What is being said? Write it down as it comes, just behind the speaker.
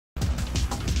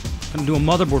I'm going to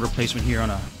do a motherboard replacement here on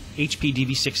a HP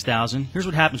DV6000. Here's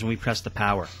what happens when we press the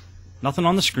power. Nothing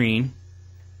on the screen.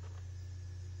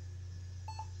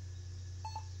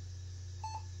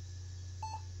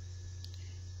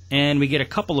 And we get a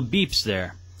couple of beeps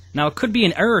there. Now it could be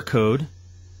an error code.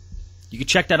 You can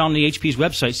check that on the HP's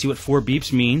website, see what 4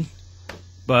 beeps mean.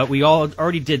 But we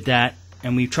already did that,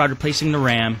 and we tried replacing the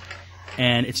RAM,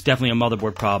 and it's definitely a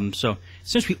motherboard problem. So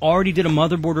since we already did a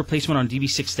motherboard replacement on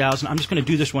DV6000, I'm just going to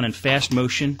do this one in fast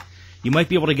motion. You might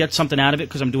be able to get something out of it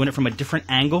because I'm doing it from a different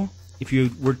angle. If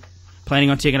you were planning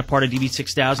on taking apart a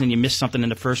DV6000 and you missed something in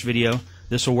the first video,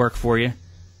 this will work for you.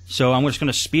 So I'm just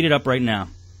going to speed it up right now.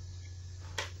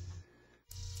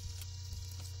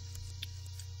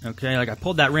 Okay, like I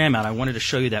pulled that RAM out. I wanted to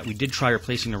show you that we did try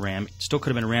replacing the RAM. It still could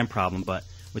have been a RAM problem, but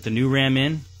with the new RAM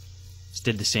in, it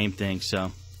did the same thing.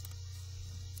 So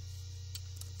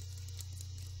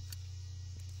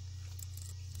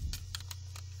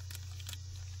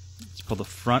let's pull the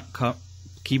front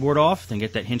keyboard off, then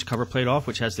get that hinge cover plate off,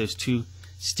 which has those 2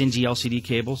 stingy LCD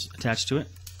cables attached to it.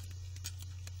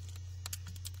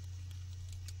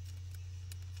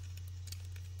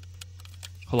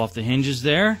 Pull off the hinges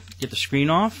there, get the screen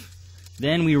off.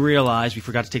 Then we realized we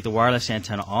forgot to take the wireless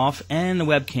antenna off and the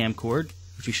webcam cord,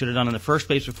 which we should have done in the first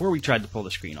place before we tried to pull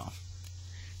the screen off.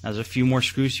 Now there's a few more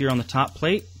screws here on the top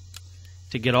plate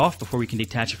to get off before we can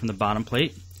detach it from the bottom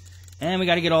plate. And we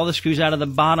got to get all the screws out of the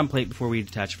bottom plate before we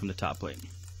detach it from the top plate.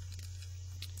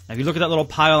 Now if you look at that little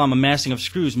pile I'm amassing of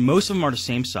screws, most of them are the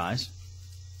same size.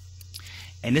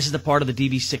 And this is the part of the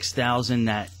DV6000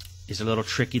 that is a little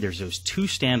tricky. There's those 2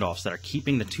 standoffs that are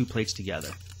keeping the 2 plates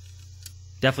together.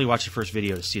 Definitely watch the first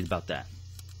video to see about that.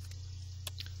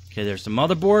 Okay, there's the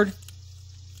motherboard.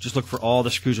 Just look for all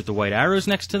the screws with the white arrows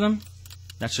next to them.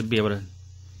 That should be able to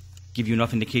give you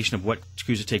enough indication of what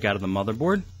screws to take out of the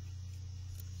motherboard.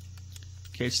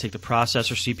 Okay, let's take the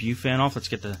processor CPU fan off. Let's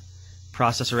get the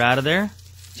processor out of there.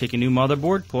 Take a new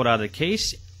motherboard, pull it out of the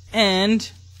case, and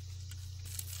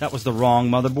that was the wrong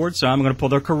motherboard, so I'm going to pull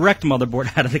the correct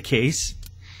motherboard out of the case.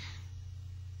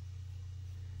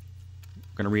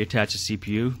 I'm going to reattach the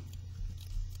CPU,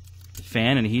 the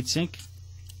fan, and the heatsink.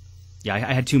 Yeah, I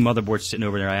had 2 motherboards sitting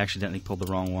over there. I accidentally pulled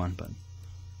the wrong one, but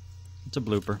it's a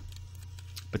blooper.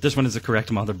 But this one is the correct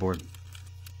motherboard.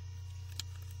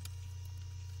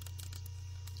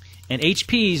 And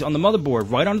HP's on the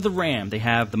motherboard, right under the RAM, they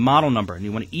have the model number, and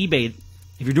you want to eBay.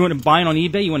 If you're doing a buying on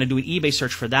eBay, you want to do an eBay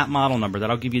search for that model number.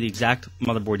 That'll give you the exact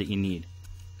motherboard that you need.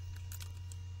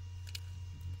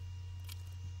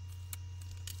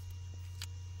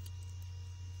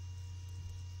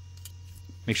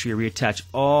 Make sure you reattach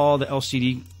all the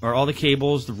LCD or all the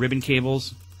cables, the ribbon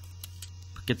cables.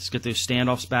 Get those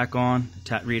standoffs back on.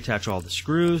 Reattach all the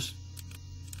screws.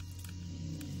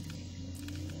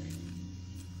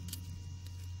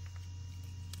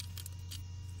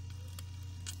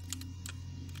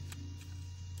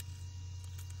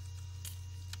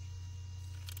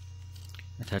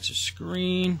 Attach the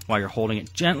screen while you're holding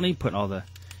it gently. Put all the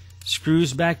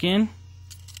screws back in.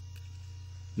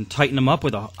 And tighten them up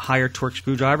with a higher torque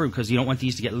screwdriver because you don't want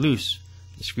these to get loose.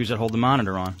 The screws that hold the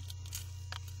monitor on.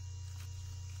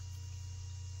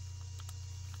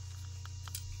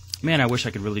 Man, I wish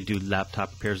I could really do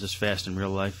laptop repairs this fast in real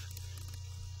life.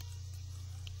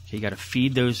 Okay, you got to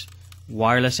feed those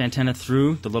wireless antenna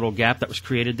through the little gap that was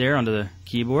created there under the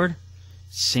keyboard.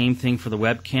 Same thing for the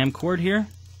webcam cord here.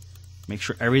 Make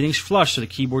sure everything's flush so the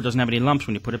keyboard doesn't have any lumps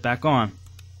when you put it back on.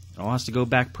 It all has to go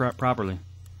back properly.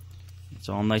 It's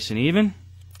all nice and even.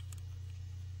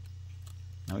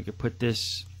 Now we can put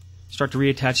this, start to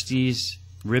reattach these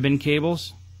ribbon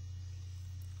cables.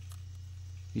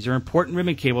 These are important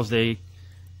ribbon cables. They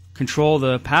control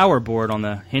the power board on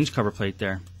the hinge cover plate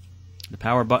there. The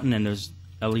power button and those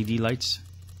LED lights.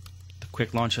 The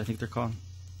quick launch, I think they're called.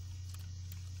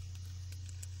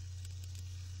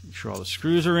 Make sure all the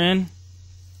screws are in.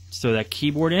 Let's throw that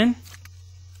keyboard in.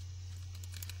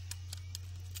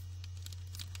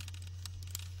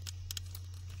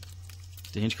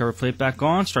 The hinge cover plate back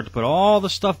on. Start to put all the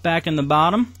stuff back in the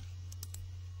bottom.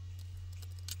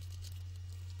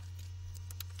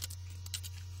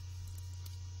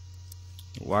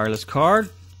 The wireless card.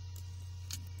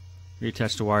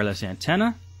 Reattach the wireless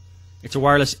antenna. It's a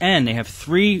wireless N. They have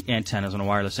 3 antennas on a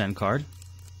wireless N card.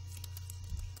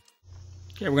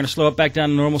 Okay, we're going to slow it back down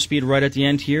to normal speed right at the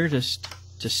end here just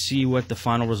to see what the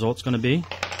final result's going to be.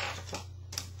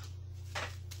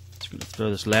 Just going to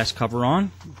throw this last cover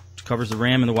on. Covers the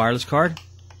RAM and the wireless card.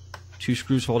 2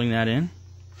 screws holding that in.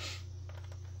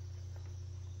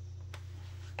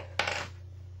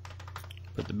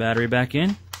 Put the battery back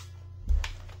in.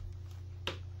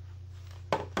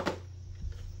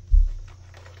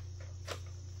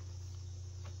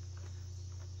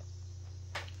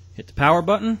 Hit the power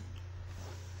button.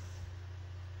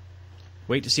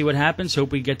 Wait to see what happens.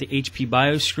 Hope we get the HP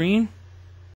BIOS screen.